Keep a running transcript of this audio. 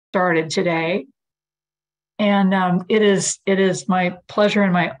started today. And it is my pleasure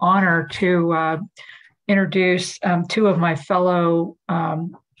and my honor to introduce two of my fellow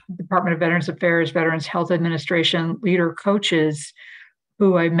Department of Veterans Affairs, Veterans Health Administration leader coaches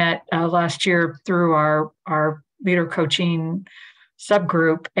who I met last year through our leader coaching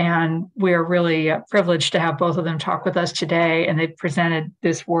subgroup. And we're really privileged to have both of them talk with us today. And they've presented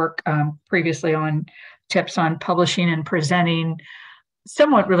this work previously on tips on publishing and presenting,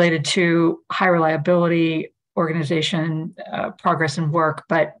 somewhat related to high reliability organization progress and work,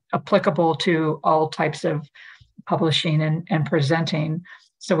 but applicable to all types of publishing and presenting.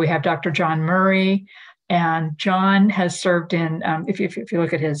 So we have Dr. John Murray, and John has served in, if you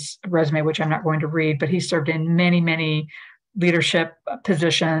look at his resume, which I'm not going to read, but he's served in many leadership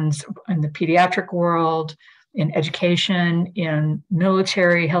positions in the pediatric world, in education, in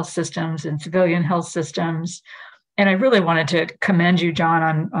military health systems, in civilian health systems. And I really wanted to commend you,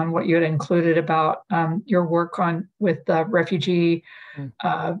 John, on what you had included about your work with refugee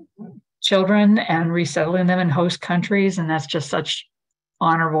children and resettling them in host countries. And that's just such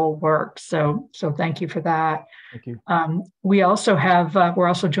honorable work. So thank you for that. Thank you. We also have, we're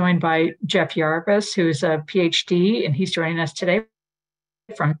also joined by S Yarvis, who's a PhD, and he's joining us today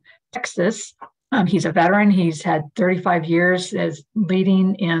from Texas. He's a veteran. He's had 35 years as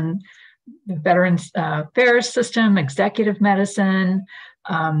leading in the Veterans Affairs system, executive medicine,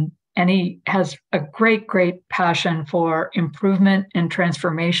 and he has a great passion for improvement and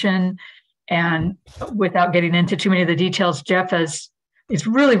transformation. And without getting into too many of the details, Jeff is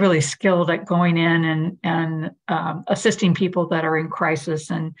really skilled at going in and assisting people that are in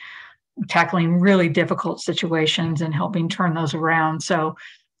crisis and tackling really difficult situations and helping turn those around. So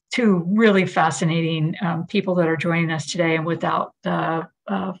two really fascinating people that are joining us today. And without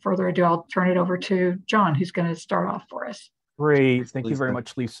further ado, I'll turn it over to John, who's going to start off for us. Great. Thank you very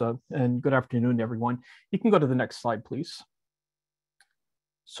much, Lisa. And good afternoon, everyone. You can go to the next slide, please.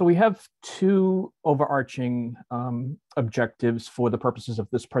 So we have two overarching objectives for the purposes of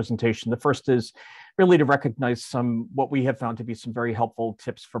this presentation. The first is really to recognize what we have found to be some very helpful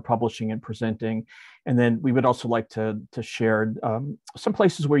tips for publishing and presenting. And then we would also like to share some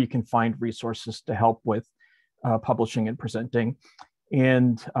places where you can find resources to help with publishing and presenting.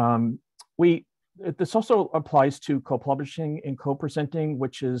 And this also applies to co-publishing and co-presenting,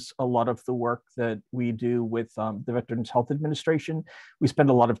 which is a lot of the work that we do with the Veterans Health Administration. We spend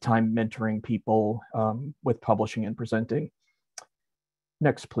a lot of time mentoring people with publishing and presenting.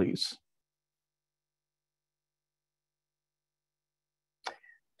 Next, please.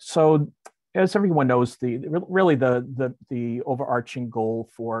 So as everyone knows, really the overarching goal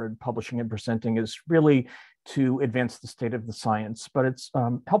for publishing and presenting is really to advance the state of the science, but it's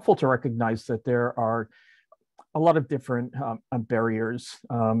helpful to recognize that there are a lot of different barriers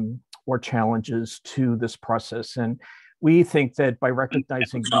or challenges to this process. And we think that by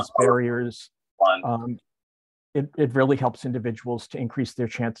recognizing these barriers, it really helps individuals to increase their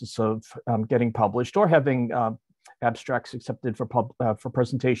chances of getting published or having abstracts accepted for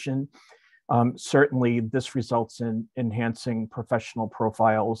presentation. Certainly, this results in enhancing professional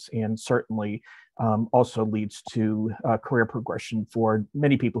profiles and certainly also leads to career progression for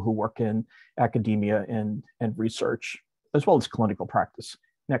many people who work in academia and research, as well as clinical practice.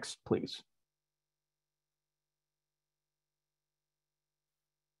 Next, please.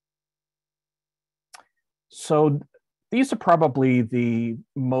 So these are probably the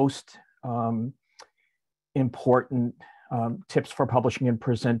most important tips for publishing and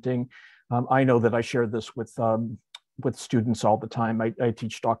presenting. I know that I share this with students all the time. I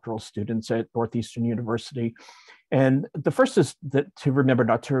teach doctoral students at Northeastern University. And the first is to remember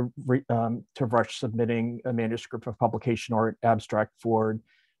not to rush submitting a manuscript of publication or an abstract for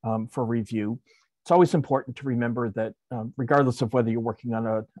review. It's always important to remember that regardless of whether you're working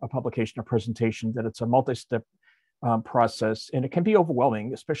on a publication or presentation, that it's a multi-step process, and it can be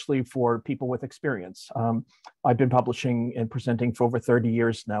overwhelming, especially for people with experience. I've been publishing and presenting for over 30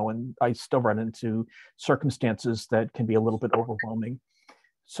 years now, and I still run into circumstances that can be a little bit overwhelming.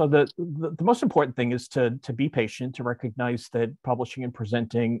 So the most important thing is to be patient, to recognize that publishing and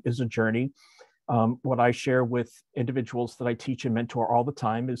presenting is a journey. What I share with individuals that I teach and mentor all the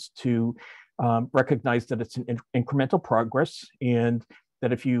time is to recognize that it's an incremental progress, and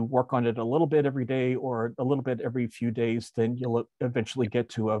that if you work on it a little bit every day or a little bit every few days, then you'll eventually get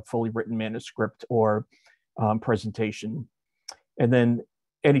to a fully written manuscript or presentation. And then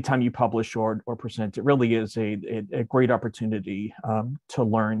anytime you publish or present, it really is a great opportunity to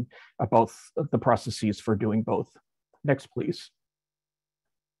learn about the processes for doing both. Next, please.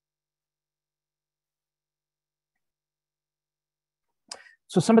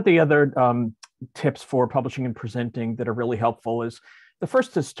 So some of the other tips for publishing and presenting that are really helpful is, the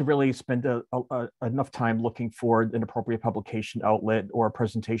first is to really spend enough time looking for an appropriate publication outlet or a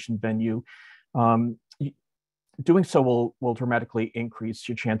presentation venue. Doing so will dramatically increase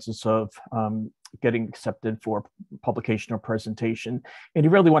your chances of getting accepted for publication or presentation. And you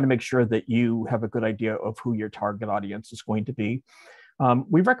really want to make sure that you have a good idea of who your target audience is going to be.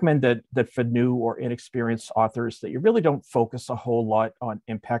 We recommend that for new or inexperienced authors, that you really don't focus a whole lot on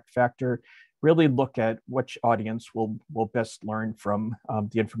impact factor. Really look at which audience will best learn from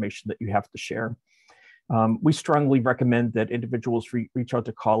the information that you have to share. We strongly recommend that individuals reach out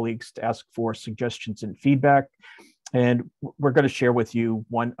to colleagues to ask for suggestions and feedback. And we're going to share with you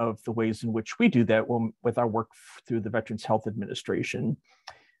one of the ways in which we do that with our work through the Veterans Health Administration.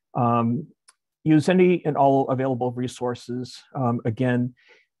 Use any and all available resources. Again,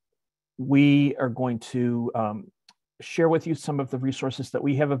 we are going to share with you some of the resources that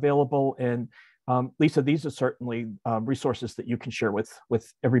we have available. And Lisa, these are certainly resources that you can share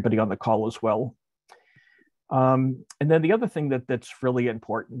with everybody on the call as well. And then the other thing that's really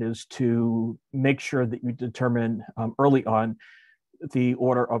important is to make sure that you determine early on the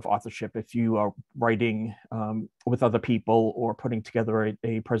order of authorship. If you are writing with other people or putting together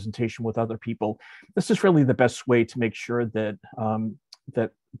a presentation with other people, this is really the best way to make sure that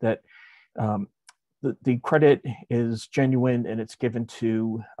the credit is genuine and it's given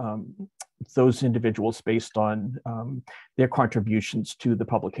to those individuals based on their contributions to the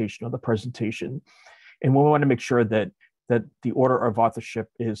publication or the presentation. And we want to make sure that the order of authorship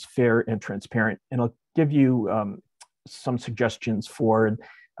is fair and transparent. And I'll give you some suggestions for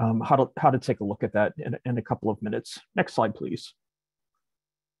how to take a look at that in a couple of minutes. Next slide, please.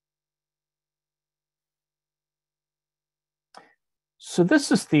 So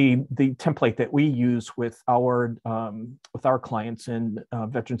this is the template that we use with our clients in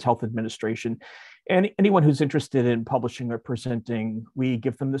Veterans Health Administration. And anyone who's interested in publishing or presenting, we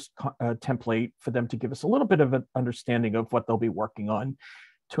give them this template for them to give us a little bit of an understanding of what they'll be working on,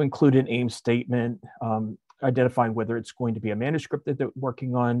 to include an aim statement, identifying whether it's going to be a manuscript that they're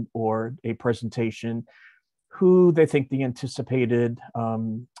working on or a presentation, who they think the anticipated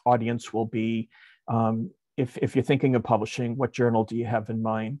audience will be. If you're thinking of publishing, what journal do you have in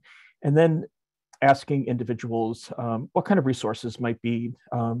mind? And then asking individuals what kind of resources might be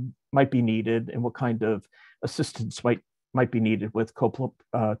needed and what kind of assistance might be needed with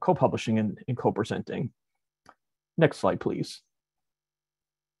co-publishing and co-presenting. Next slide, please.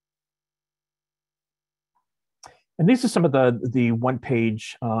 And these are some of the one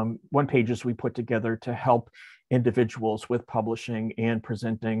pages we put together to help individuals with publishing and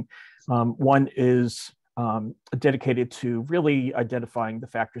presenting. One is dedicated to really identifying the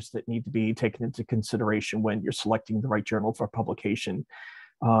factors that need to be taken into consideration when you're selecting the right journal for publication.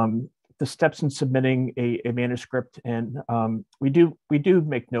 The steps in submitting a manuscript, and we do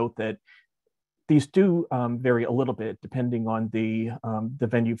make note that these do vary a little bit depending on the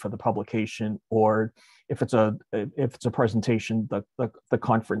venue for the publication, or if it's a presentation, the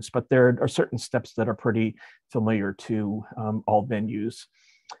conference. But there are certain steps that are pretty familiar to all venues.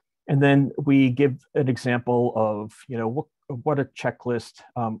 And then we give an example of what a checklist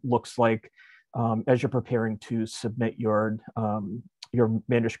looks like as you're preparing to submit your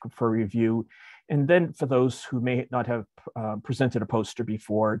manuscript for review. And then for those who may not have presented a poster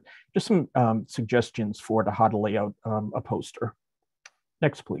before, just some suggestions for how to lay out a poster.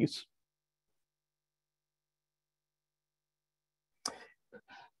 Next, please.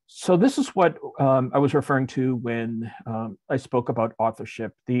 So this is what I was referring to when I spoke about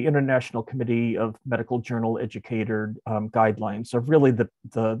authorship. The International Committee of Medical Journal Educator guidelines are really the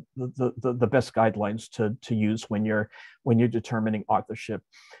best guidelines to use when you're determining authorship.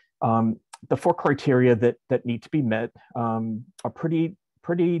 The 4 criteria that need to be met are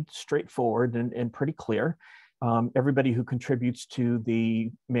pretty straightforward and pretty clear. Everybody who contributes to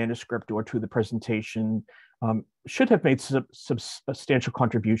the manuscript or to the presentation should have made substantial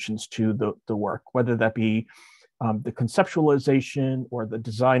contributions to the work, whether that be the conceptualization or the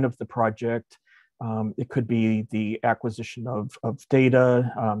design of the project. It could be the acquisition of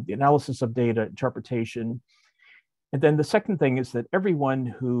data, the analysis of data, interpretation. And then the second thing is that everyone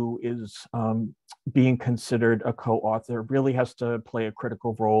who is being considered a co-author really has to play a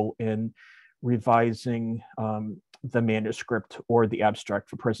critical role in revising the manuscript or the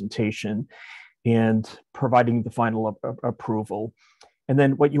abstract for presentation and providing the final approval. And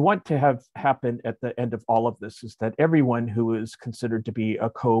then what you want to have happen at the end of all of this is that everyone who is considered to be a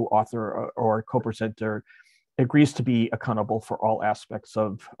co-author or co-presenter agrees to be accountable for all aspects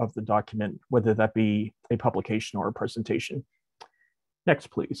of the document, whether that be a publication or a presentation. Next,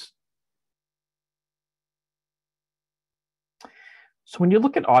 please. So when you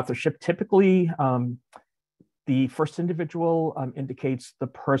look at authorship, typically the first individual indicates the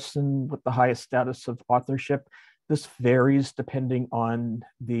person with the highest status of authorship. This varies depending on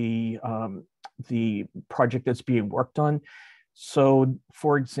the project that's being worked on. So,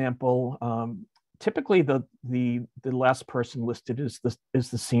 for example, typically the last person listed is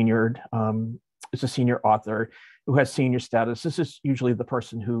the senior author who has senior status. This is usually the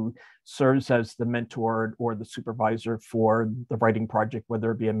person who serves as the mentor or the supervisor for the writing project,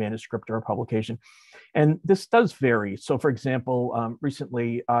 whether it be a manuscript or a publication. And this does vary. So, for example,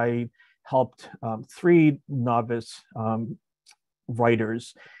 recently I helped 3 novice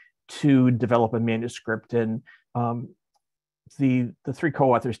writers to develop a manuscript, and the 3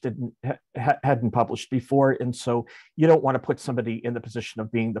 co-authors hadn't published before, and so you don't want to put somebody in the position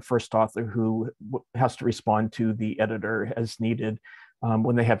of being the first author who has to respond to the editor as needed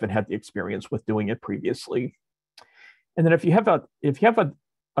when they haven't had the experience with doing it previously. And then if you have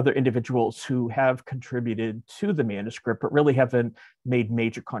other individuals who have contributed to the manuscript but really haven't made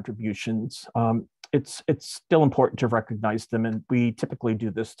major contributions, it's still important to recognize them, and we typically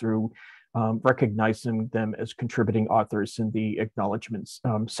do this through recognizing them as contributing authors in the acknowledgements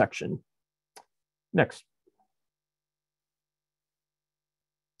section. Next.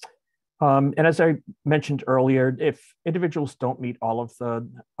 And as I mentioned earlier, if individuals don't meet all of the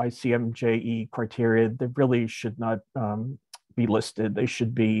ICMJE criteria, they really should not be listed. They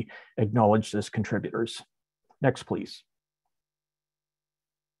should be acknowledged as contributors. Next, please.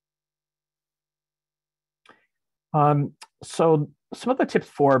 So some of the tips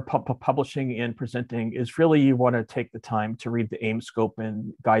for publishing and presenting is really you want to take the time to read the aim, scope,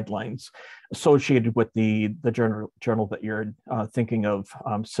 and guidelines associated with the journal that you're thinking of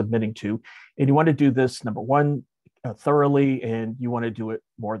submitting to. And you want to do this, number one, thoroughly, and you want to do it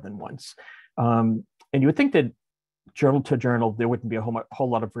more than once. And you would think that journal to journal, there wouldn't be a whole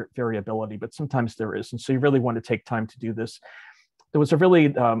lot of variability, but sometimes there is. And so you really want to take time to do this. There was a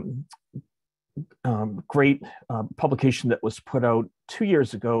really great publication that was put out 2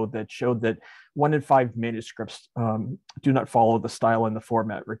 years ago that showed that 1 in 5 manuscripts do not follow the style and the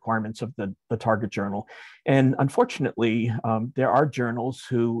format requirements of the target journal. And unfortunately, there are journals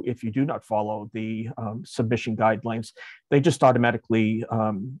who, if you do not follow the submission guidelines, they just automatically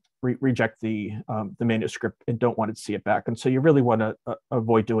reject the manuscript and don't want to see it back. And so you really want to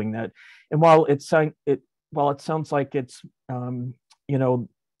avoid doing that. And while it sounds like it's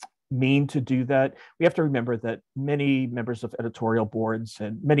mean to do that, we have to remember that many members of editorial boards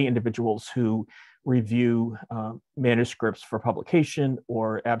and many individuals who review manuscripts for publication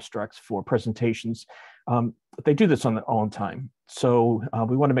or abstracts for presentations, they do this on their own time. So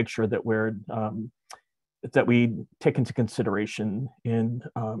we want to make sure that that we take into consideration in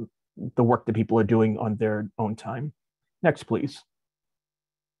the work that people are doing on their own time. Next, please.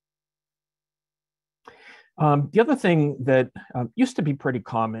 The other thing that used to be pretty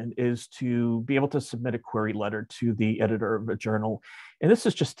common is to be able to submit a query letter to the editor of a journal. And this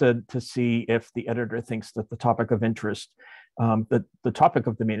is just to see if the editor thinks that the topic of interest, that the topic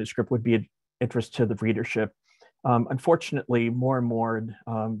of the manuscript would be of interest to the readership. Unfortunately, more and more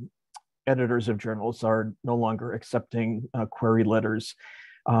editors of journals are no longer accepting query letters.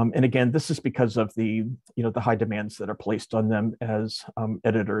 And again, this is because of the high demands that are placed on them as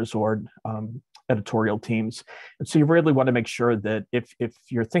editors or editorial teams. And so you really want to make sure that if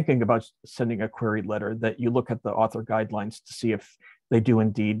you're thinking about sending a query letter, that you look at the author guidelines to see if they do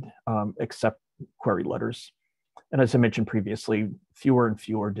indeed accept query letters. And as I mentioned previously, fewer and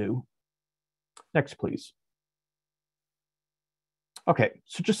fewer do. Next, please. Okay,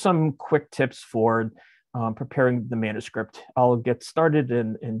 so just some quick tips for preparing the manuscript. I'll get started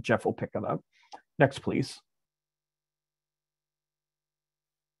and Jeff will pick it up. Next, please.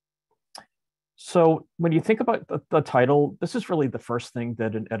 So when you think about the title, this is really the first thing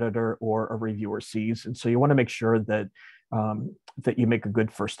that an editor or a reviewer sees. And so you want to make sure that that you make a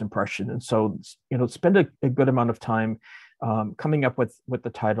good first impression. And so, spend a good amount of time coming up with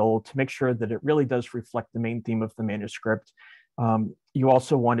the title to make sure that it really does reflect the main theme of the manuscript. You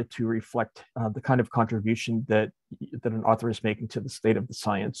also want it to reflect the kind of contribution that an author is making to the state of the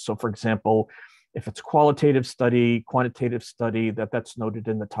science. So for example, if it's qualitative study, quantitative study, that's noted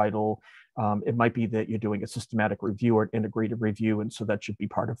in the title. It might be that you're doing a systematic review or an integrated review, and so that should be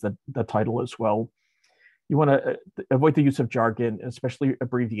part of the title as well. You want to avoid the use of jargon, especially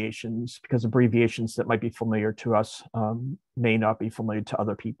abbreviations, because abbreviations that might be familiar to us may not be familiar to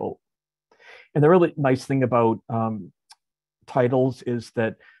other people. And the really nice thing about titles is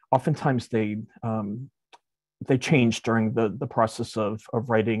that oftentimes they they change during the process of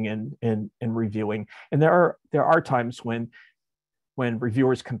writing and reviewing. And there are times when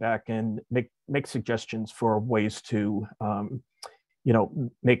reviewers come back and make suggestions for ways to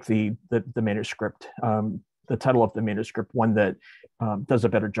make the manuscript, the title of the manuscript, one that does a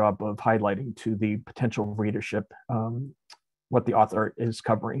better job of highlighting to the potential readership what the author is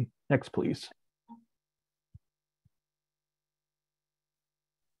covering. Next, please.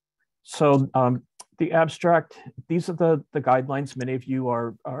 So the abstract, these are the guidelines. Many of you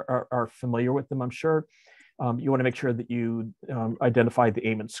are familiar with them, I'm sure. You want to make sure that you identify the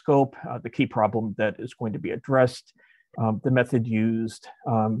aim and scope, the key problem that is going to be addressed, the method used,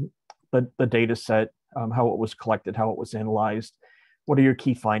 the data set, how it was collected, how it was analyzed, what are your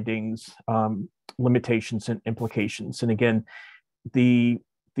key findings, limitations and implications. And again, the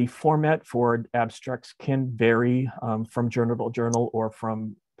format for abstracts can vary from journal to journal or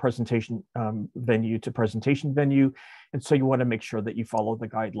from presentation venue to presentation venue. And so you want to make sure that you follow the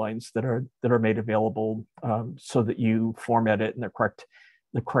guidelines that are made available so that you format it in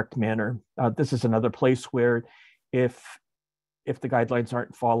the correct manner. This is another place where if the guidelines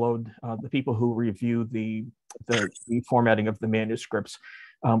aren't followed, the people who review the formatting of the manuscripts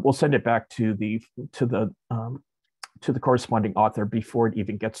will send it back to the corresponding author before it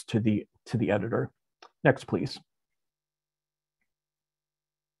even gets to the editor. Next, please.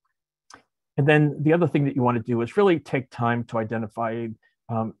 And then the other thing that you want to do is really take time to identify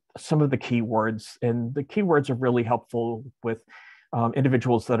some of the keywords. And the keywords are really helpful with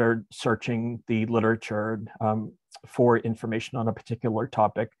individuals that are searching the literature for information on a particular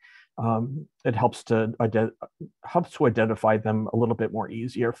topic. It helps to identify them a little bit more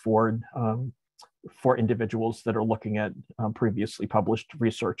easier for individuals that are looking at previously published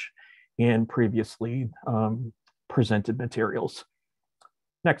research and previously presented materials.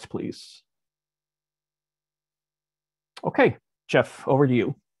 Next, please. Okay, Jeff, over to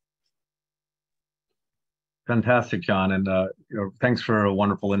you. Fantastic, John, and thanks for a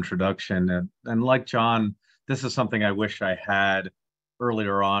wonderful introduction. And like John, this is something I wish I had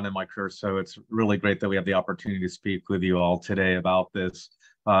earlier on in my career, so it's really great that we have the opportunity to speak with you all today about this.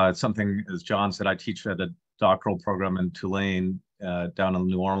 It's something, as John said, I teach at a doctoral program in Tulane down in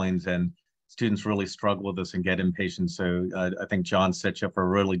New Orleans, and students really struggle with this and get impatient. So I think John set you up for a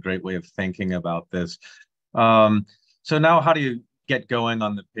really great way of thinking about this. So now how do you get going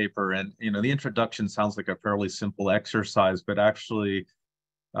on the paper? And, the introduction sounds like a fairly simple exercise, but actually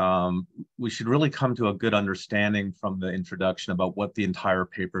we should really come to a good understanding from the introduction about what the entire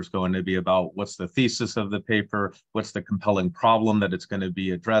paper is going to be about. What's the thesis of the paper? What's the compelling problem that it's going to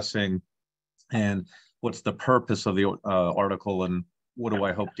be addressing? And what's the purpose of the article? And what do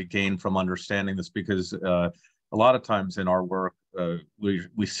I hope to gain from understanding this? Because a lot of times in our work,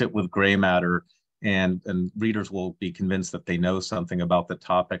 we sit with gray matter, and readers will be convinced that they know something about the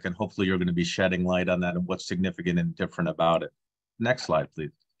topic, and hopefully you're going to be shedding light on that and what's significant and different about it. Next slide,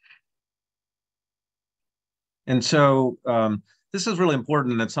 please. And so this is really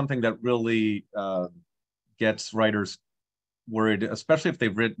important, and it's something that really gets writers worried, especially if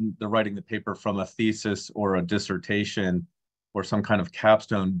they're writing the paper from a thesis or a dissertation or some kind of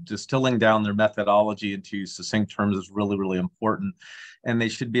capstone. Distilling down their methodology into succinct terms is really, really important. And they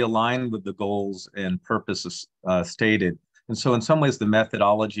should be aligned with the goals and purposes stated. And so in some ways, the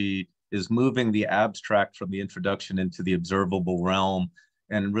methodology is moving the abstract from the introduction into the observable realm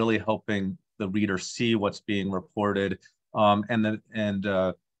and really helping the reader see what's being reported and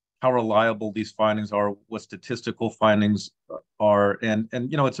how reliable these findings are, what statistical findings are. And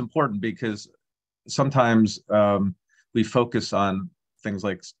it's important because sometimes we focus on things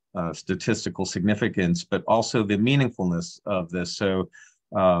like statistical significance, but also the meaningfulness of this. So,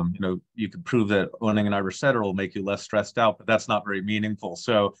 you could prove that owning an Irish setter will make you less stressed out, but that's not very meaningful.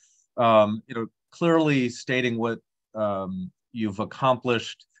 So, clearly stating what you've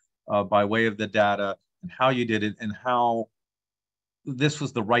accomplished by way of the data and how you did it and how this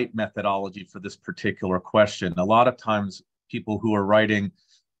was the right methodology for this particular question. A lot of times people who are writing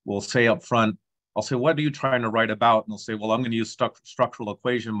will say up front, I'll say, what are you trying to write about? And they'll say, well, I'm going to use structural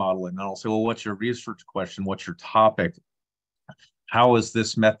equation modeling. And I'll say, well, what's your research question? What's your topic? How is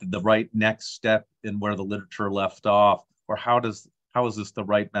this method the right next step in where the literature left off? Or how is this the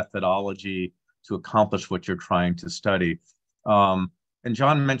right methodology to accomplish what you're trying to study? And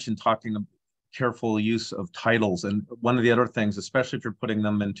John mentioned talking careful use of titles. And one of the other things, especially if you're putting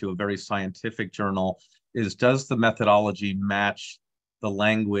them into a very scientific journal, is does the methodology match the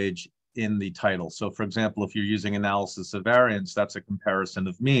language in the title. So for example, if you're using analysis of variance, that's a comparison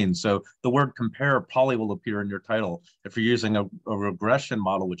of means. So the word compare probably will appear in your title. If you're using a regression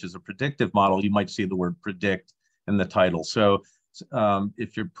model, which is a predictive model, you might see the word predict in the title. So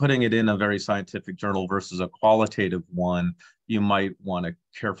if you're putting it in a very scientific journal versus a qualitative one, you might want to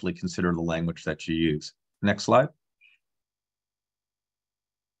carefully consider the language that you use. Next slide.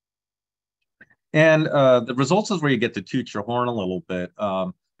 And the results is where you get to toot your horn a little bit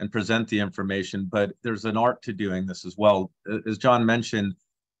and present the information, but there's an art to doing this as well. As John mentioned,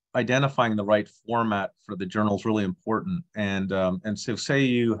 identifying the right format for the journal is really important. And so say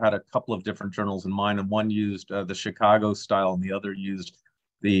you had a couple of different journals in mind, and one used the Chicago style and the other used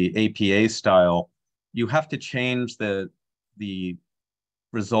the APA style. You have to change the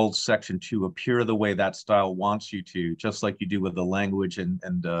results section to appear the way that style wants you to, just like you do with the language and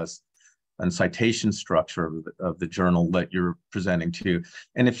citation structure of the journal that you're presenting to.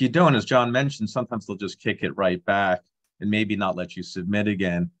 And if you don't, as John mentioned, sometimes they'll just kick it right back and maybe not let you submit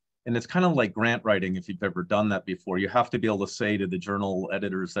again. And it's kind of like grant writing, if you've ever done that before. You have to be able to say to the journal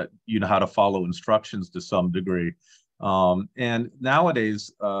editors that you know how to follow instructions to some degree. And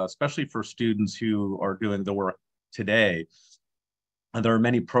nowadays, especially for students who are doing the work today, there are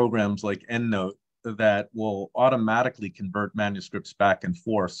many programs like EndNote that will automatically convert manuscripts back and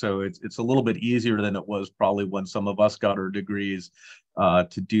forth. So it's a little bit easier than it was probably when some of us got our degrees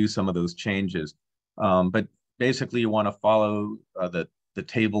to do some of those changes. But basically, you want to follow the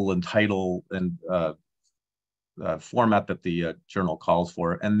table and title and format that the journal calls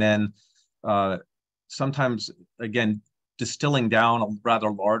for. And then sometimes, again, distilling down a rather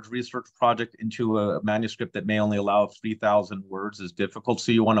large research project into a manuscript that may only allow 3,000 words is difficult.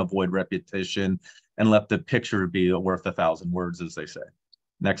 So you want to avoid repetition and let the picture be worth 1,000 words, as they say.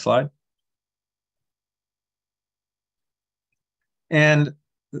 Next slide. And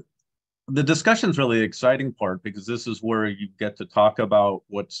the discussion is really the exciting part, because this is where you get to talk about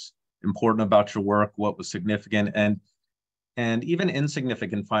what's important about your work, what was significant, and even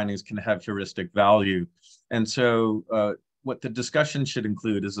insignificant findings can have heuristic value. And so what the discussion should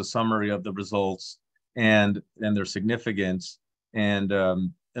include is a summary of the results and their significance and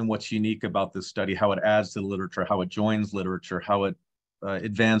what's unique about this study, how it adds to the literature, how it joins literature, how it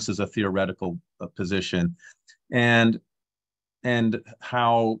advances a theoretical position, and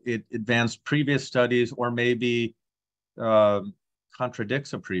how it advanced previous studies or maybe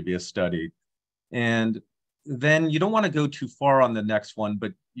contradicts a previous study. And then you don't want to go too far on the next one,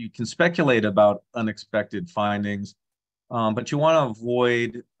 but you can speculate about unexpected findings. But you want to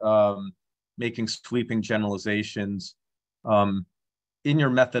avoid making sweeping generalizations. In your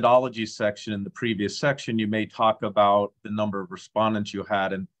methodology section, in the previous section, you may talk about the number of respondents you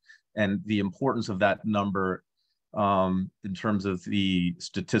had and the importance of that number in terms of the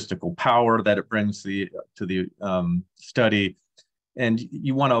statistical power that it brings to the study. And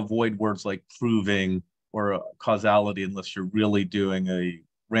you want to avoid words like proving or causality unless you're really doing a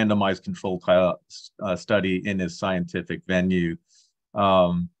randomized controlled study in a scientific venue.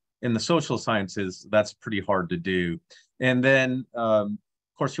 In the social sciences, that's pretty hard to do. And then, of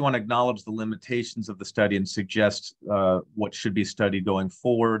course, you want to acknowledge the limitations of the study and suggest what should be studied going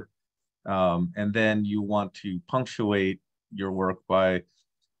forward. And then you want to punctuate your work by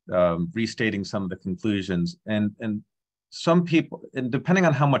restating some of the conclusions. And some people, and depending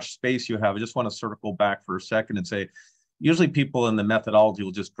on how much space you have, I just want to circle back for a second and say, usually people in the methodology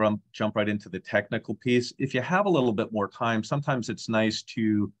will just jump right into the technical piece. If you have a little bit more time, sometimes it's nice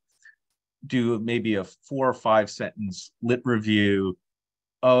to do maybe a 4 or 5 sentence lit review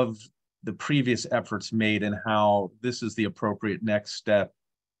of the previous efforts made and how this is the appropriate next step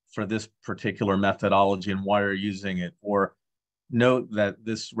for this particular methodology and why you're using it, or note that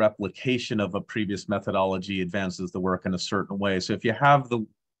this replication of a previous methodology advances the work in a certain way. So if you have the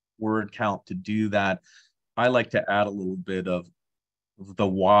word count to do that, I like to add a little bit of the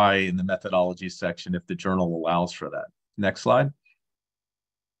why in the methodology section if the journal allows for that. Next slide.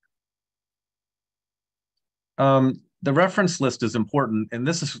 The reference list is important, and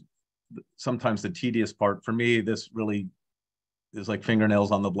this is sometimes the tedious part. For me, this really is like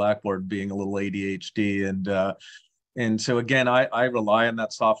fingernails on the blackboard, being a little ADHD. And so again, I rely on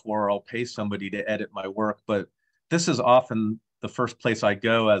that software, or I'll pay somebody to edit my work, but this is often the first place I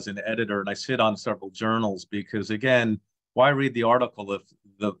go as an editor, and I sit on several journals because, again, why read the article if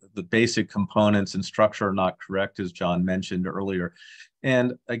the basic components and structure are not correct, as John mentioned earlier?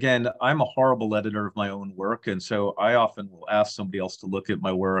 And again, I'm a horrible editor of my own work, and so I often will ask somebody else to look at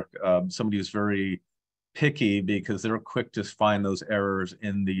my work, somebody who's very picky because they're quick to find those errors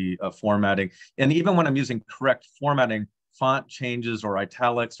in the formatting. And even when I'm using correct formatting, font changes or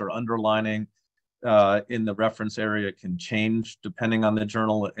italics or underlining in the reference area can change depending on the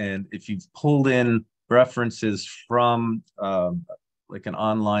journal. And if you've pulled in references from like an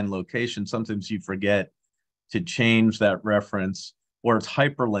online location, sometimes you forget to change that reference, or it's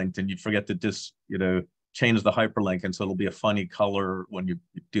hyperlinked and you forget to change the hyperlink, and so it'll be a funny color when you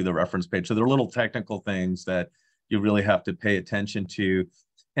do the reference page. So there are little technical things that you really have to pay attention to.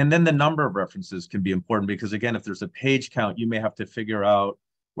 And then the number of references can be important, because again, if there's a page count, you may have to figure out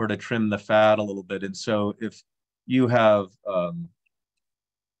where to trim the fat a little bit. And so if you have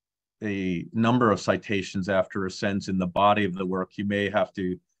a number of citations after a sentence in the body of the work, you may have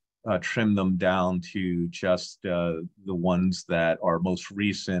to trim them down to just the ones that are most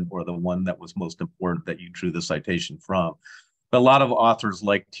recent, or the one that was most important that you drew the citation from. But a lot of authors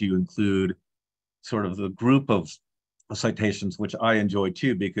like to include sort of the group of citations, which I enjoy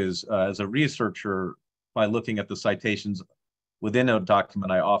too, because as a researcher, by looking at the citations within a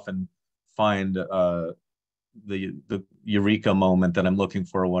document, I often find the eureka moment that I'm looking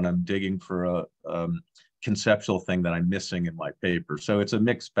for when I'm digging for a conceptual thing that I'm missing in my paper. So it's a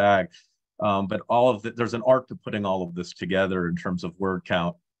mixed bag, but there's an art to putting all of this together in terms of word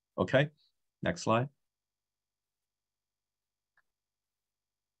count. Okay, next slide.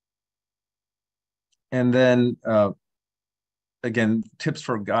 And then again, tips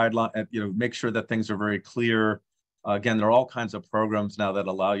for guideline, make sure that things are very clear. Again, there are all kinds of programs now that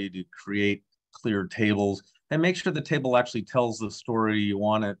allow you to create clear tables, and make sure the table actually tells the story you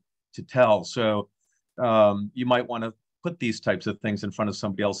want it to tell. So you might want to put these types of things in front of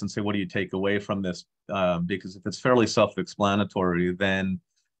somebody else and say, what do you take away from this? Because if it's fairly self-explanatory, then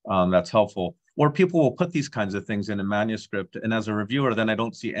that's helpful. Or people will put these kinds of things in a manuscript, and as a reviewer, then I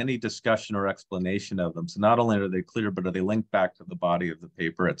don't see any discussion or explanation of them. So not only are they clear, but are they linked back to the body of the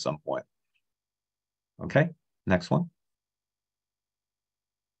paper at some point? Okay, next one.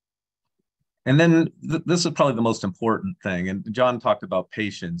 And then this is probably the most important thing. And John talked about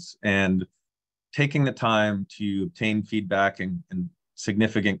patience and taking the time to obtain feedback and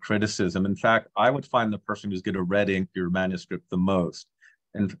significant criticism. In fact, I would find the person who's going to red ink your manuscript the most.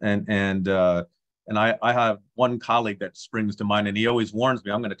 And I have one colleague that springs to mind, and he always warns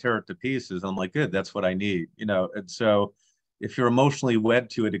me, I'm going to tear it to pieces. I'm like, good, that's what I need, And so if you're emotionally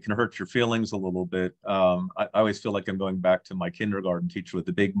wed to it, it can hurt your feelings a little bit. I always feel like I'm going back to my kindergarten teacher with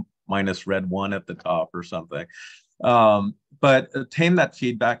the big minus red 1 at the top or something. But obtain that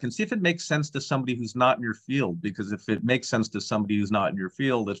feedback and see if it makes sense to somebody who's not in your field, because if it makes sense to somebody who's not in your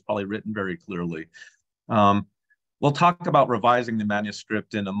field, it's probably written very clearly. We'll talk about revising the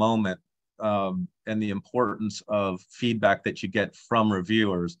manuscript in a moment, and the importance of feedback that you get from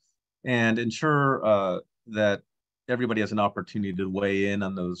reviewers, and ensure that everybody has an opportunity to weigh in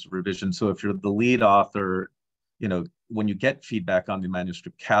on those revisions. So if you're the lead author, when you get feedback on the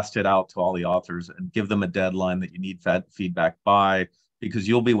manuscript, cast it out to all the authors and give them a deadline that you need feedback by, because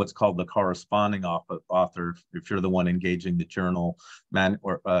you'll be what's called the corresponding author if you're the one engaging the journal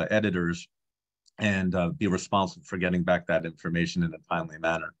or editors, and be responsible for getting back that information in a timely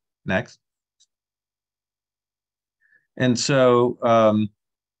manner. Next. And so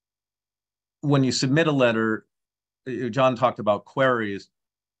when you submit a letter, John talked about queries,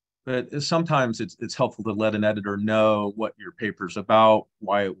 but sometimes it's helpful to let an editor know what your paper's about,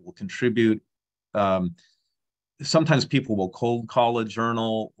 why it will contribute. Sometimes people will cold call a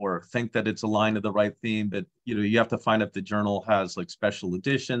journal or think that it's aligned to the right theme, but you have to find if the journal has like special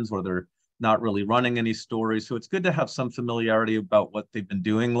editions or they're not really running any stories. So it's good to have some familiarity about what they've been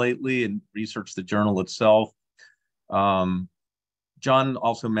doing lately and research the journal itself. John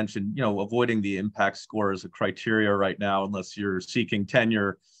also mentioned, avoiding the impact score as a criteria right now, unless you're seeking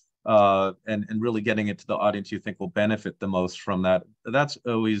tenure and really getting it to the audience you think will benefit the most from that. That's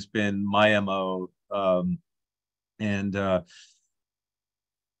always been my MO.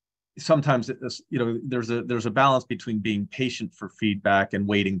 Sometimes there's a balance between being patient for feedback and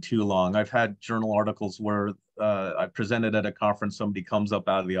waiting too long. I've had journal articles where I presented at a conference, somebody comes up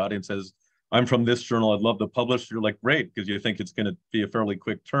out of the audience and says, I'm from this journal, I'd love to publish. You're like, great, because you think it's going to be a fairly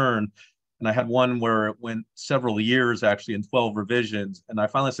quick turn. And I had one where it went several years, actually, in 12 revisions. And I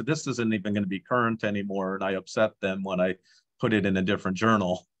finally said, this isn't even going to be current anymore. And I upset them when I put it in a different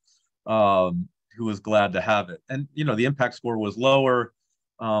journal, who was glad to have it. And, the impact score was lower.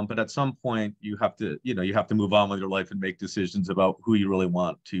 But at some point, you have to move on with your life and make decisions about who you really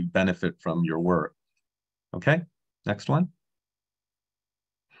want to benefit from your work. Okay, next one.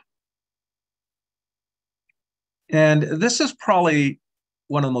 And this is probably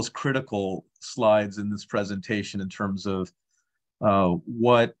one of the most critical slides in this presentation in terms of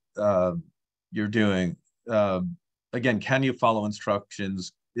what you're doing. again, can you follow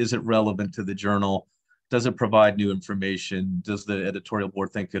instructions? Is it relevant to the journal? Does it provide new information? Does the editorial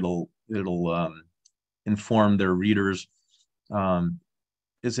board think it'll inform their readers?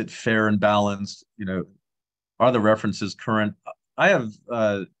 Is it fair and balanced? Are the references current?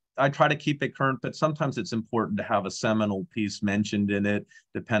 I try to keep it current, but sometimes it's important to have a seminal piece mentioned in it,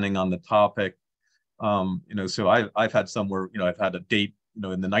 depending on the topic. So I've had some where, I've had a date,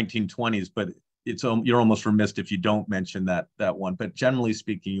 in the 1920s, but you're almost remiss if you don't mention that one. But generally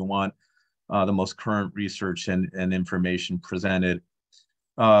speaking, you want the most current research and information presented.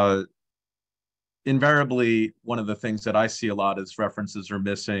 Invariably, one of the things that I see a lot is references are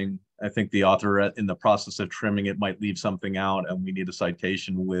missing. I think the author, in the process of trimming it, might leave something out, and we need a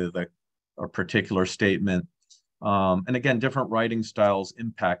citation with a particular statement. And again, different writing styles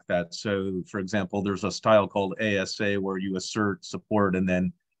impact that. So, for example, there's a style called ASA where you assert, support, and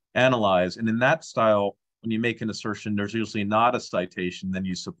then analyze. And in that style, when you make an assertion, there's usually not a citation, then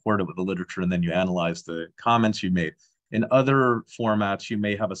you support it with the literature, and then you analyze the comments you made. In other formats, you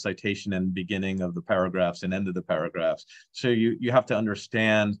may have a citation in the beginning of the paragraphs and end of the paragraphs. So you have to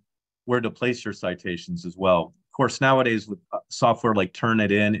understand where to place your citations as well. Of course, nowadays with software like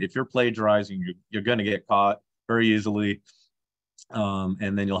Turnitin, if you're plagiarizing, you're going to get caught very easily.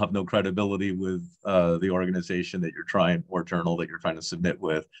 And then you'll have no credibility with the organization that you're trying, or journal that you're trying to submit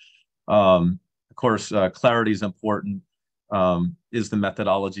with. Of course, clarity is important. Is the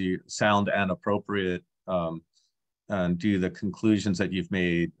methodology sound and appropriate? And do the conclusions that you've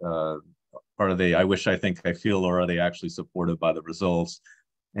made, are they I wish, I think, I feel, or are they actually supported by the results?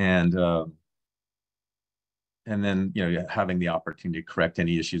 And then, having the opportunity to correct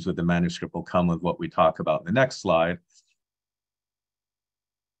any issues with the manuscript will come with what we talk about in the next slide,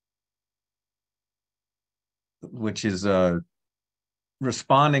 which is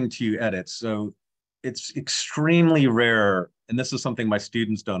responding to edits. So it's extremely rare, and this is something my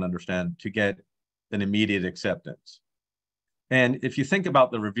students don't understand, to get an immediate acceptance. And if you think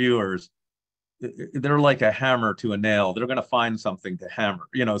about the reviewers, they're like a hammer to a nail. They're going to find something to hammer,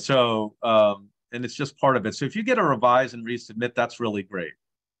 so, and it's just part of it. So if you get a revise and resubmit, that's really great.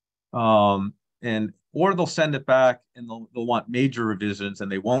 Or they'll send it back and they'll want major revisions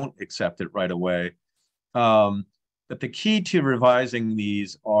and they won't accept it right away. But the key to revising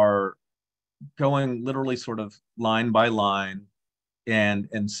these are going literally sort of line by line and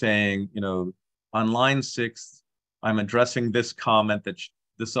saying, on line 6, I'm addressing this comment that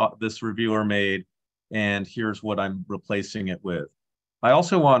this reviewer made, and here's what I'm replacing it with. I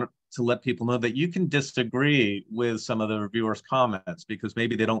also want to let people know that you can disagree with some of the reviewer's comments because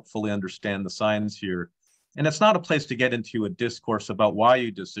maybe they don't fully understand the science here. And it's not a place to get into a discourse about why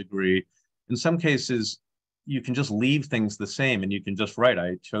you disagree. In some cases, you can just leave things the same, and you can just write,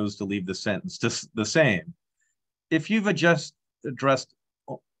 I chose to leave the sentence just the same. If you've just addressed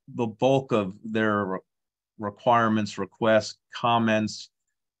the bulk of their requirements, requests, comments,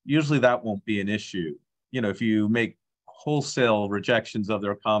 usually that won't be an issue. If you make wholesale rejections of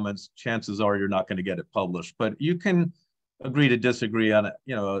their comments, chances are you're not going to get it published. But you can agree to disagree on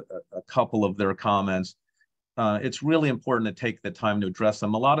a couple of their comments. It's really important to take the time to address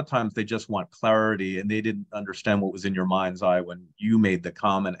them. A lot of times they just want clarity, and they didn't understand what was in your mind's eye when you made the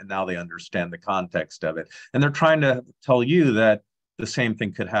comment, and now they understand the context of it. And they're trying to tell you that the same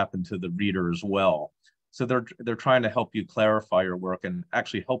thing could happen to the reader as well. So they're trying to help you clarify your work and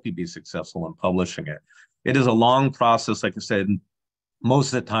actually help you be successful in publishing it. It is a long process. Like I said,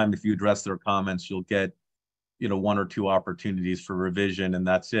 most of the time, if you address their comments, you'll get, 1 or 2 opportunities for revision, and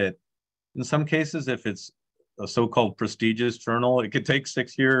that's it. In some cases, if it's a so-called prestigious journal, it could take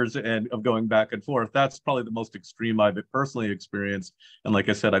 6 years of going back and forth. That's probably the most extreme I've personally experienced. And like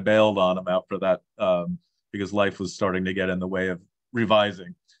I said, I bailed on them after that because life was starting to get in the way of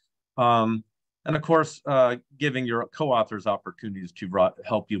revising. And of course, giving your co-authors opportunities to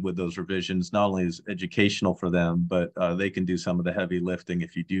help you with those revisions not only is educational for them, but they can do some of the heavy lifting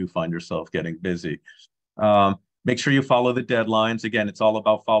if you do find yourself getting busy. Make sure you follow the deadlines. Again, it's all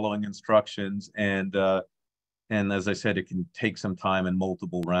about following instructions. And as I said, it can take some time and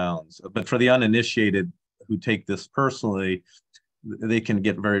multiple rounds. But for the uninitiated who take this personally, they can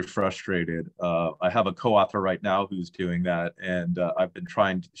get very frustrated. I have a co-author right now who's doing that. And I've been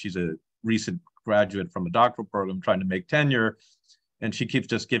she's a recent graduate from a doctoral program trying to make tenure, and she keeps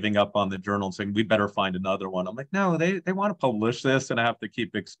just giving up on the journal and saying, we better find another one. I'm like, no, they want to publish this, and I have to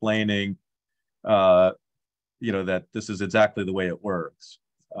keep explaining that this is exactly the way it works.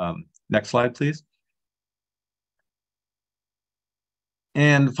 Next slide, please.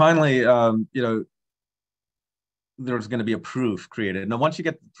 And finally, there's going to be a proof created. Now, once you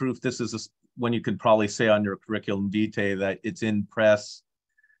get the proof, this is when you could probably say on your curriculum vitae that it's in press.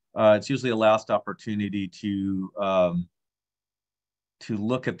 It's usually a last opportunity to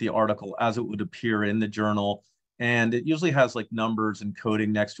look at the article as it would appear in the journal. And it usually has like numbers and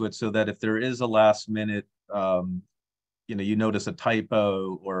coding next to it so that if there is a last minute, you notice a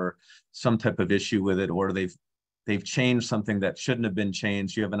typo or some type of issue with it, or they've changed something that shouldn't have been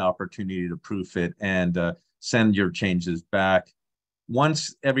changed, you have an opportunity to proof it and send your changes back.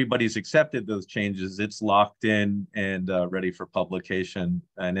 Once everybody's accepted those changes, it's locked in and ready for publication.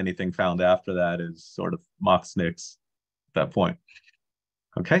 And anything found after that is sort of mock SNCs at that point.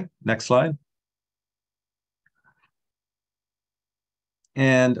 Okay, next slide.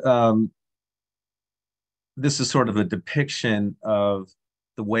 And this is sort of a depiction of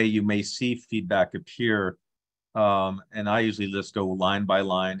the way you may see feedback appear. And I usually just go line by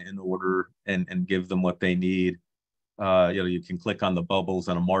line in order and give them what they need. You can click on the bubbles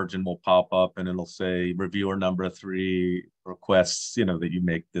and a margin will pop up and it'll say reviewer number 3 requests, that you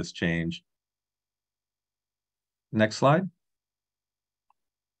make this change. Next slide.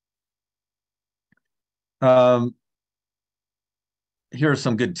 Here are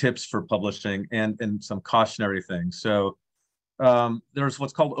some good tips for publishing and some cautionary things. So there's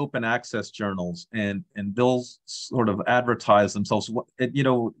what's called open access journals, and they'll sort of advertise themselves.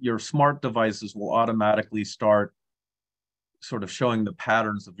 Your smart devices will automatically start sort of showing the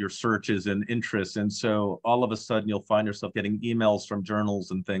patterns of your searches and interests. And so all of a sudden you'll find yourself getting emails from journals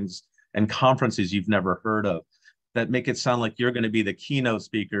and things and conferences you've never heard of that make it sound like you're going to be the keynote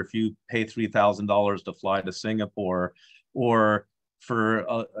speaker if you pay $3,000 to fly to Singapore, or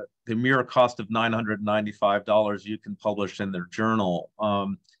for the mere cost of $995, you can publish in their journal.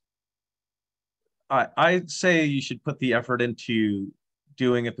 I'd say you should put the effort into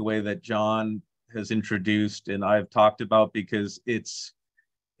doing it the way that John has introduced and I've talked about, because it's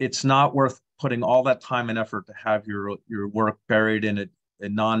not worth putting all that time and effort to have your work buried in a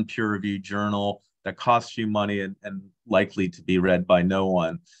non-peer-reviewed journal that costs you money and likely to be read by no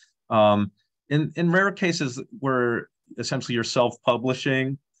one. In rare cases where essentially you're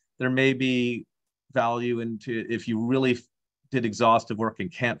self-publishing, there may be value into, if you really did exhaustive work and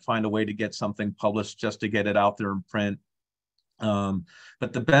can't find a way to get something published, just to get it out there in print.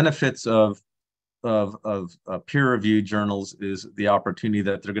 But the benefits of peer-reviewed journals is the opportunity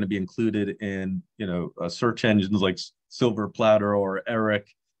that they're going to be included in search engines like Silver Platter or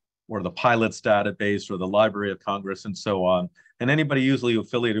ERIC or the Pilots database or the Library of Congress and so on. And anybody usually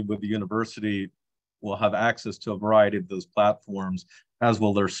affiliated with the university will have access to a variety of those platforms, as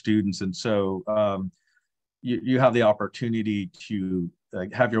will their students. And so you have the opportunity to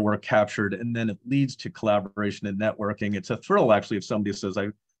have your work captured, and then it leads to collaboration and networking. It's a thrill, actually, if somebody says,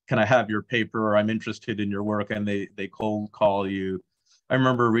 can I have your paper, or I'm interested in your work, and they cold call you. I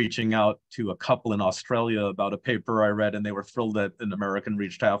remember reaching out to a couple in Australia about a paper I read, and they were thrilled that an American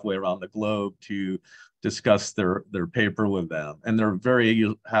reached halfway around the globe to discuss their paper with them. And they're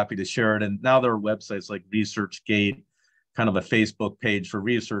very happy to share it. And now there are websites like ResearchGate, kind of a Facebook page for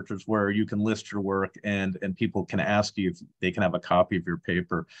researchers where you can list your work and people can ask you if they can have a copy of your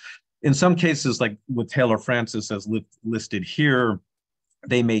paper. In some cases, like with Taylor Francis as listed here,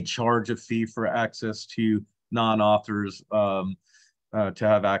 they may charge a fee for access to non-authors to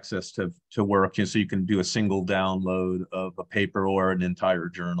have access to work, so you can do a single download of a paper or an entire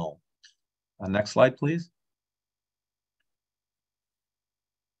journal. Next slide, please.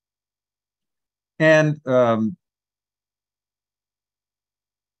 And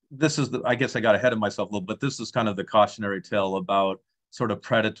this is I guess I got ahead of myself a little bit. This is kind of the cautionary tale about sort of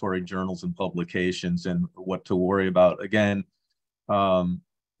predatory journals and publications and what to worry about. Again,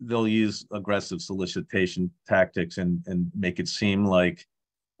 they'll use aggressive solicitation tactics and make it seem like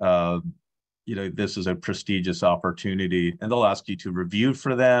this is a prestigious opportunity, and they'll ask you to review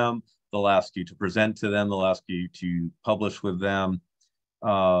for them, they'll ask you to present to them, they'll ask you to publish with them,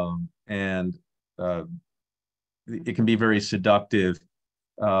 and it can be very seductive.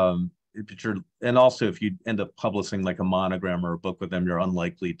 And also, if you end up publishing like a monogram or a book with them, you're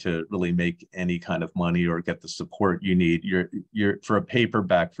unlikely to really make any kind of money or get the support you need. You're for a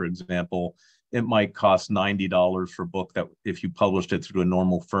paperback, for example, it might cost $90 for a book that if you published it through a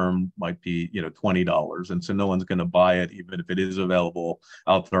normal firm might be $20, and so no one's going to buy it even if it is available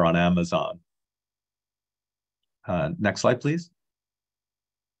out there on Amazon. Next slide, please.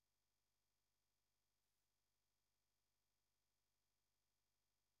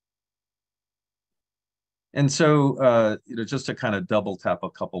 And so, just to kind of double tap a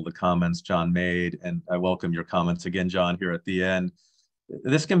couple of the comments John made, and I welcome your comments again, John, here at the end.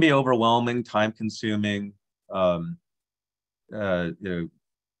 This can be overwhelming, time consuming.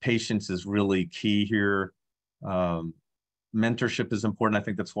 patience is really key here. Mentorship is important. I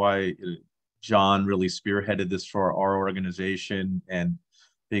think that's why John really spearheaded this for our organization, and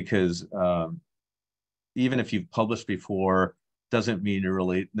because even if you've published before, doesn't mean you're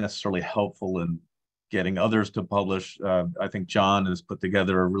really necessarily helpful in getting others to publish. I think John has put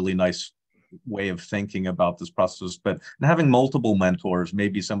together a really nice way of thinking about this process, but having multiple mentors,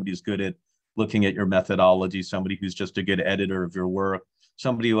 maybe somebody who's good at looking at your methodology, somebody who's just a good editor of your work,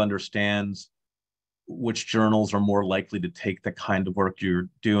 somebody who understands which journals are more likely to take the kind of work you're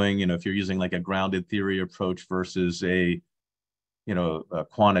doing. You know, if you're using like a grounded theory approach versus a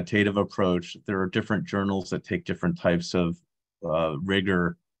quantitative approach, there are different journals that take different types of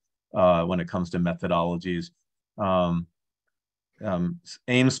rigor when it comes to methodologies.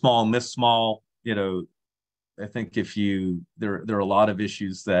 Aim small, miss small. You know, I think if there are a lot of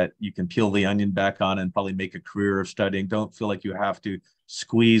issues that you can peel the onion back on and probably make a career of studying. Don't feel like you have to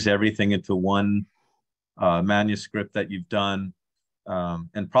squeeze everything into one manuscript that you've done.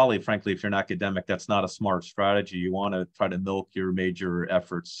 And probably, frankly, if you're an academic, that's not a smart strategy. You want to try to milk your major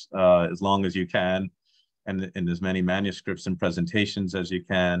efforts as long as you can, and in as many manuscripts and presentations as you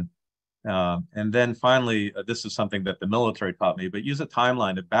can. And then finally, this is something that the military taught me, but use a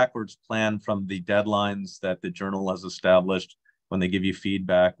timeline, a backwards plan from the deadlines that the journal has established when they give you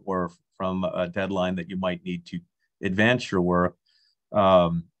feedback, or from a deadline that you might need to advance your work.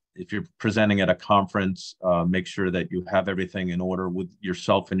 If you're presenting at a conference, make sure that you have everything in order with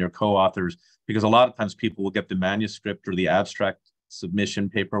yourself and your co-authors, because a lot of times people will get the manuscript or the abstract submission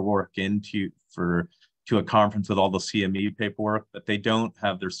paperwork to a conference with all the CME paperwork, but they don't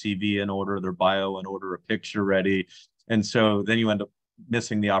have their CV in order, their bio in order, a picture ready. And so then you end up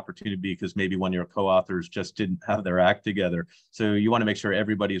missing the opportunity because maybe one of your co-authors just didn't have their act together. So you want to make sure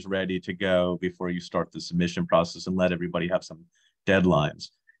everybody's ready to go before you start the submission process, and let everybody have some deadlines.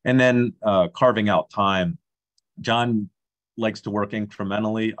 And then carving out time. John likes to work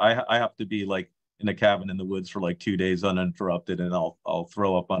incrementally. I have to be like in a cabin in the woods for like 2 days uninterrupted, and I'll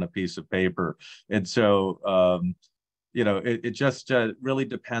throw up on a piece of paper. And so it just really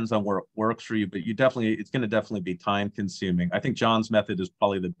depends on where it works for you, but it's going to definitely be time consuming. I think John's method is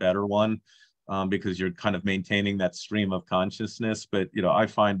probably the better one, because you're kind of maintaining that stream of consciousness. But I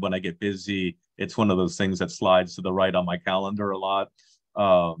find when I get busy, it's one of those things that slides to the right on my calendar a lot.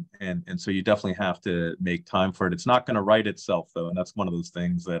 And so you definitely have to make time for it. It's not going to write itself though, and that's one of those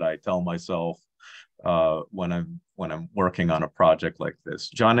things that I tell myself when I'm working on a project like this.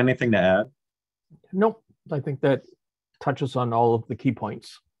 John, anything to add? Nope. I think that touches on all of the key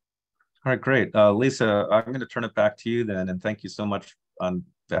points. All right, great. Lisa, I'm going to turn it back to you then, and thank you so much on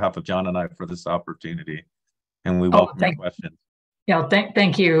behalf of John and I for this opportunity. And we welcome your questions. Yeah,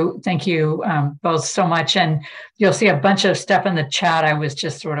 thank you both so much. And you'll see a bunch of stuff in the chat. I was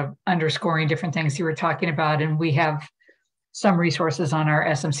just sort of underscoring different things you were talking about, and we have some resources on our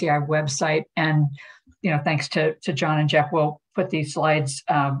SMCI website. And thanks to John and Jeff, we'll put these slides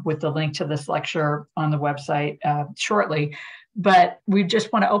with the link to this lecture on the website shortly. But we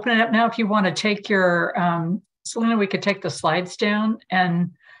just want to open it up now. If you want to take your Selena, we could take the slides down,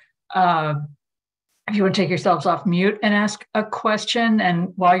 and if you want to take yourselves off mute and ask a question.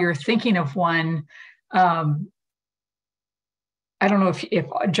 And while you're thinking of one, I don't know if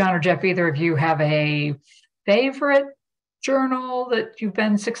John or Jeff, either of you have a favorite journal that you've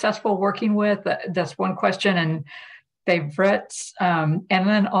been successful working with. That's one question, and favorites. And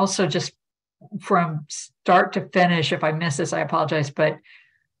then also just from start to finish, if I miss this, I apologize, but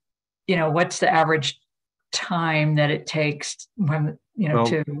what's the average time that it takes when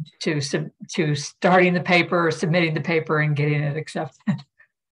to starting the paper, submitting the paper, and getting it accepted?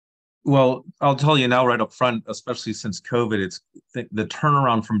 Well, I'll tell you now right up front, especially since COVID, the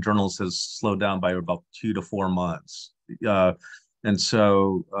turnaround from journals has slowed down by about 2 to 4 months. And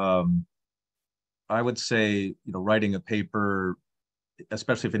so I would say, writing a paper,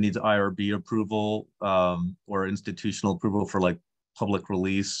 especially if it needs IRB approval or institutional approval for like public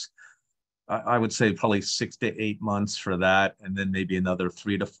release, I would say probably 6 to 8 months for that, and then maybe another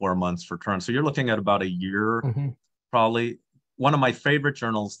 3 to 4 months for turn. So you're looking at about a year, probably. One of my favorite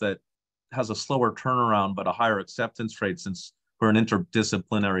journals that has a slower turnaround but a higher acceptance rate, since we're an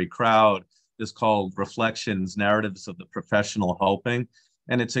interdisciplinary crowd, is called Reflections, Narratives of the Professional Helping.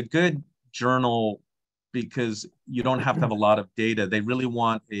 And it's a good journal because you don't have to have a lot of data. They really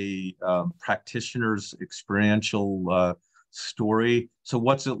want a practitioner's experiential story. So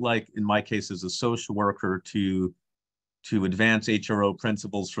what's it like, in my case, as a social worker, to advance HRO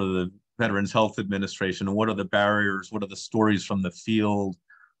principles for the Veterans Health Administration, and what are the barriers, what are the stories from the field,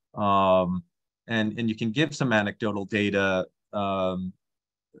 and you can give some anecdotal data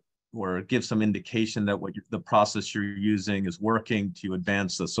or give some indication that the process you're using is working to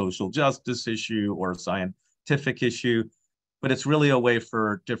advance a social justice issue or a scientific issue. But it's really a way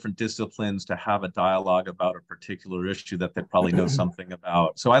for different disciplines to have a dialogue about a particular issue that they probably know something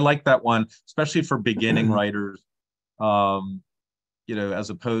about. So I like that one, especially for beginning writers, as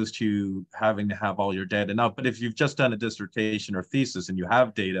opposed to having to have all your data. Now, but if you've just done a dissertation or thesis and you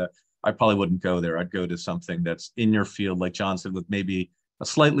have data, I probably wouldn't go there. I'd go to something that's in your field, like John said, with maybe a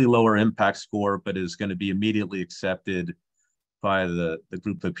slightly lower impact score, but is going to be immediately accepted by the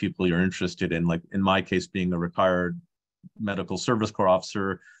group of people you're interested in. Like in my case, being a retired medical service corps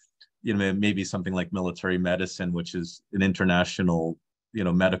officer, maybe something like military medicine, which is an international,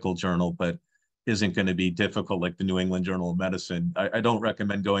 medical journal, but isn't going to be difficult like the New England Journal of Medicine. I don't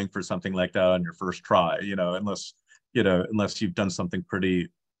recommend going for something like that on your first try, unless you've done something pretty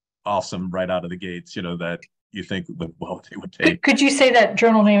awesome right out of the gates, that you think it would take. Could you say that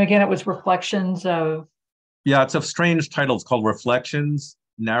journal name again? It was Reflections of... Yeah, it's a strange title. It's called Reflections,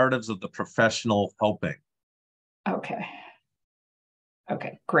 Narratives of the Professional Helping. Okay.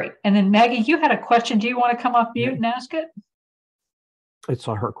 Okay, great. And then Maggie, you had a question. Do you want to come off mute and ask it? It's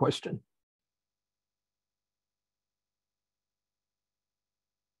her question.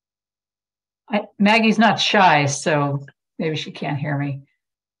 Maggie's not shy, so maybe she can't hear me.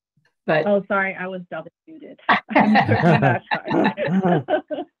 But oh, sorry, I was double muted. I'm certainly not shy.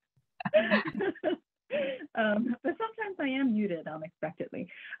 But sometimes I am muted unexpectedly.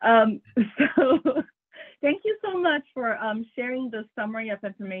 So thank you so much for sharing the summary of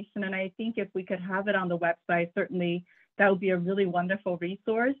information. And I think if we could have it on the website, certainly that would be a really wonderful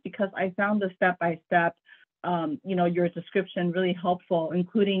resource, because I found the step-by-step, your description really helpful,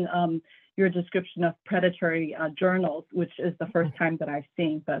 including your description of predatory journals, which is the first time that I've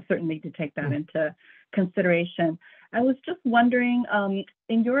seen, but certainly to take that into consideration. I was just wondering,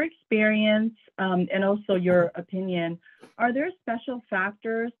 in your experience and also your opinion, are there special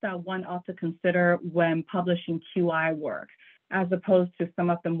factors that one ought to consider when publishing QI work, as opposed to some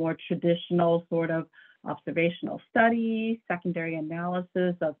of the more traditional sort of observational studies, secondary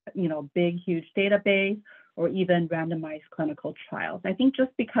analysis of, big, huge database, or even randomized clinical trials? I think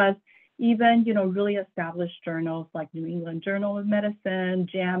just because even, really established journals like New England Journal of Medicine,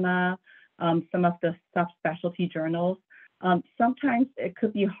 JAMA, some of the subspecialty journals, sometimes it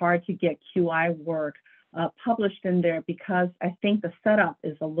could be hard to get QI work published in there, because I think the setup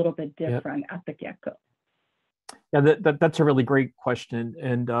is a little bit different at the get-go. Yeah, that's a really great question.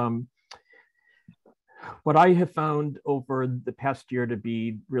 And what I have found over the past year to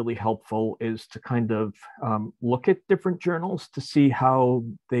be really helpful is to kind of look at different journals to see how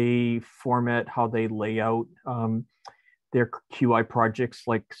they format, how they lay out their QI projects.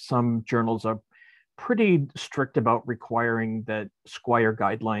 Like some journals are pretty strict about requiring that Squire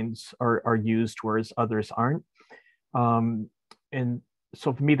guidelines are used, whereas others aren't. And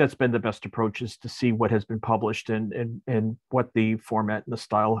so for me, that's been the best approach, is to see what has been published and what the format and the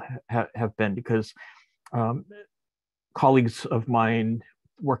style have been, because colleagues of mine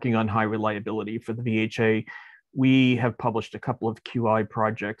working on high reliability for the VHA, we have published a couple of QI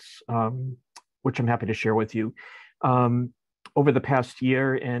projects, which I'm happy to share with you, over the past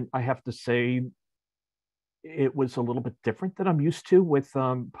year. And I have to say, it was a little bit different than I'm used to with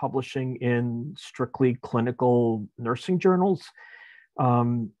publishing in strictly clinical nursing journals.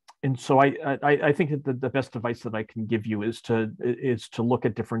 And so I think that the best advice that I can give you is to look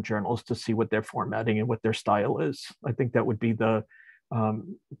at different journals to see what their formatting and what their style is. I think that would be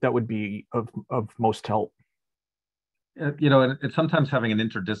of most help. And sometimes having an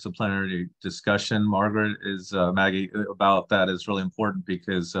interdisciplinary discussion, Margaret, is Maggie, about that is really important,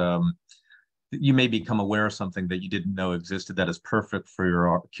 because you may become aware of something that you didn't know existed that is perfect for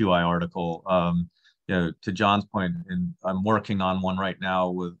your QI article. To John's point, and I'm working on one right now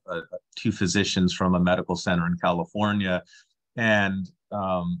with two physicians from a medical center in California, and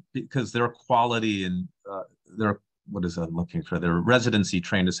because their quality and their their residency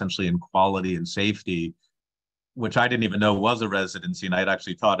trained essentially in quality and safety, which I didn't even know was a residency, and I had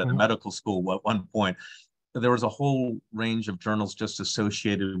actually taught at a medical school at one point. There was a whole range of journals just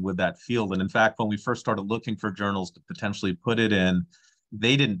associated with that field. And in fact, when we first started looking for journals to potentially put it in,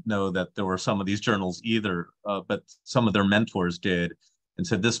 they didn't know that there were some of these journals either, but some of their mentors did, and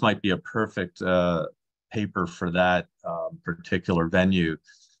said this might be a perfect paper for that particular venue.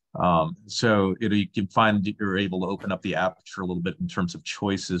 So you can find that you're able to open up the aperture a little bit in terms of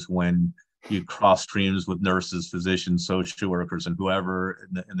choices when you cross streams with nurses, physicians, social workers, and whoever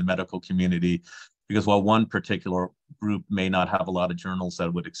in the medical community. Because while one particular group may not have a lot of journals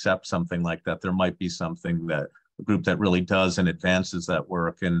that would accept something like that, there might be something that a group that really does and advances that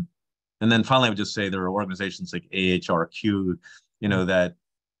work. And And then finally, I would just say there are organizations like AHRQ, that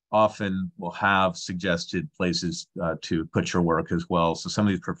often will have suggested places to put your work as well. So some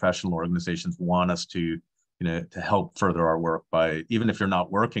of these professional organizations want us to help further our work by, even if you're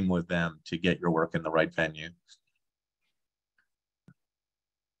not working with them, to get your work in the right venue.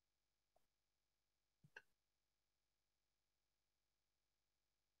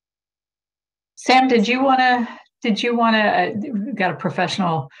 Sam, did you want to, we've got a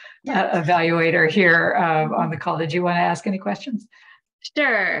professional evaluator here on the call. Did you want to ask any questions?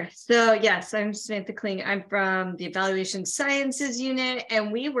 Sure. So yes, I'm Samantha Kling. I'm from the Evaluation Sciences Unit,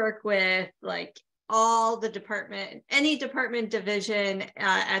 and we work with like all the department, any department division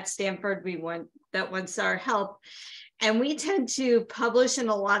at Stanford that wants our help. And we tend to publish in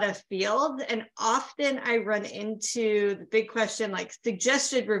a lot of fields, and often I run into the big question like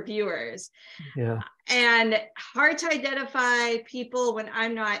suggested reviewers. Yeah. And hard to identify people when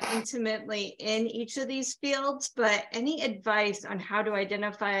I'm not intimately in each of these fields, but any advice on how to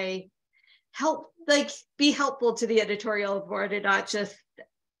identify, be helpful to the editorial board and not just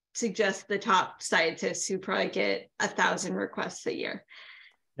suggest the top scientists who probably get 1,000 requests a year.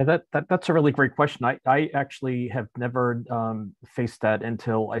 Yeah, that's a really great question. I actually have never faced that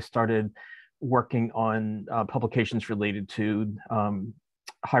until I started working on publications related to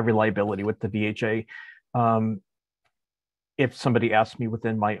high reliability with the VHA. If somebody asks me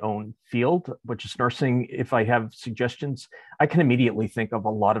within my own field, which is nursing, if I have suggestions, I can immediately think of a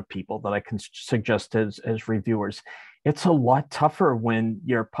lot of people that I can suggest as reviewers. It's a lot tougher when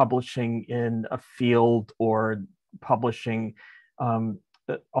you're publishing in a field or publishing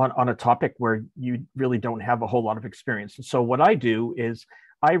on a topic where you really don't have a whole lot of experience. And so what I do is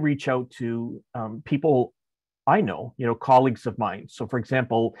I reach out to people I know, colleagues of mine. So for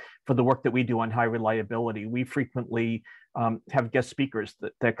example, for the work that we do on high reliability, we frequently have guest speakers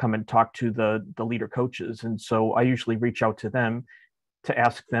that come and talk to the leader coaches. And so I usually reach out to them to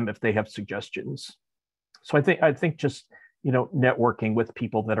ask them if they have suggestions. So I think just, networking with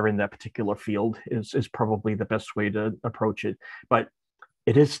people that are in that particular field is probably the best way to approach it. But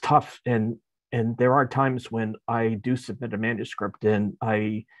it is tough. And there are times when I do submit a manuscript and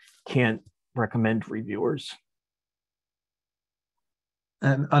I can't recommend reviewers.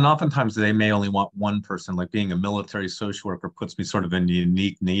 And oftentimes they may only want one person, like being a military social worker puts me sort of in a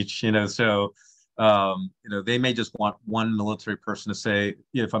unique niche, so, they may just want one military person to say,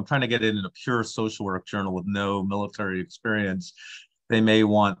 if I'm trying to get in a pure social work journal with no military experience, they may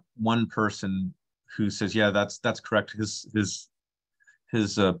want one person who says, yeah, that's correct. His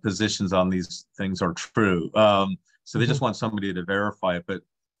positions on these things are true. So they just want somebody to verify it. But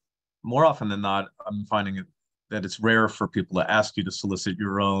more often than not, I'm finding that it's rare for people to ask you to solicit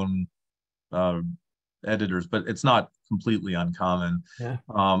your own editors, but it's not completely uncommon. Yeah.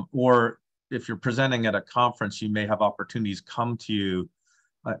 Or if you're presenting at a conference, you may have opportunities come to you,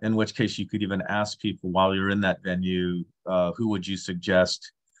 in which case you could even ask people while you're in that venue, who would you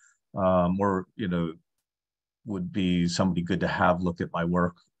suggest, or, would be somebody good to have look at my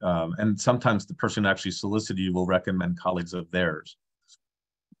work. And sometimes the person who actually solicited you will recommend colleagues of theirs.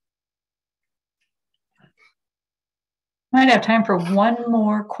 Might have time for one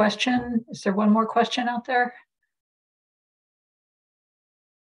more question. Is there one more question out there?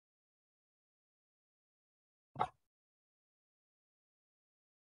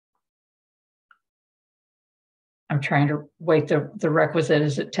 I'm trying to wait the requisite.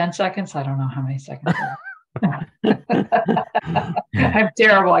 Is it 10 seconds? I don't know how many seconds. I'm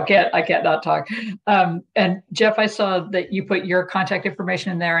terrible. I can't not talk. And Jeff, I saw that you put your contact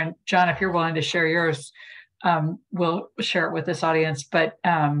information in there. And John, if you're willing to share yours, we'll share it with this audience, but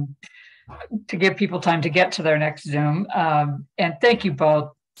to give people time to get to their next Zoom. And thank you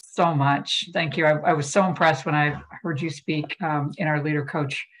both so much. Thank you. I was so impressed when I heard you speak in our leader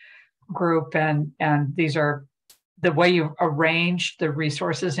coach group, and these are the way you arrange the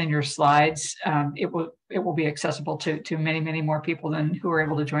resources in your slides. It will be accessible to many more people than who are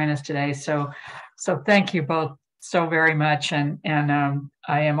able to join us today. So thank you both so very much, and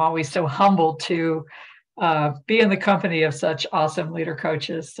I am always so humbled to be in the company of such awesome leader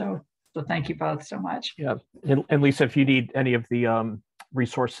coaches. So thank you both so much. Yeah, and Lisa, if you need any of the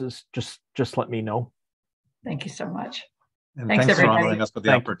resources, just let me know. Thank you so much. And thanks for honoring us with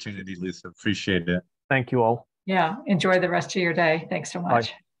the opportunity, Lisa. Appreciate it. Thank you all. Yeah, enjoy the rest of your day. Thanks so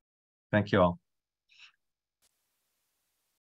much. Bye. Thank you all.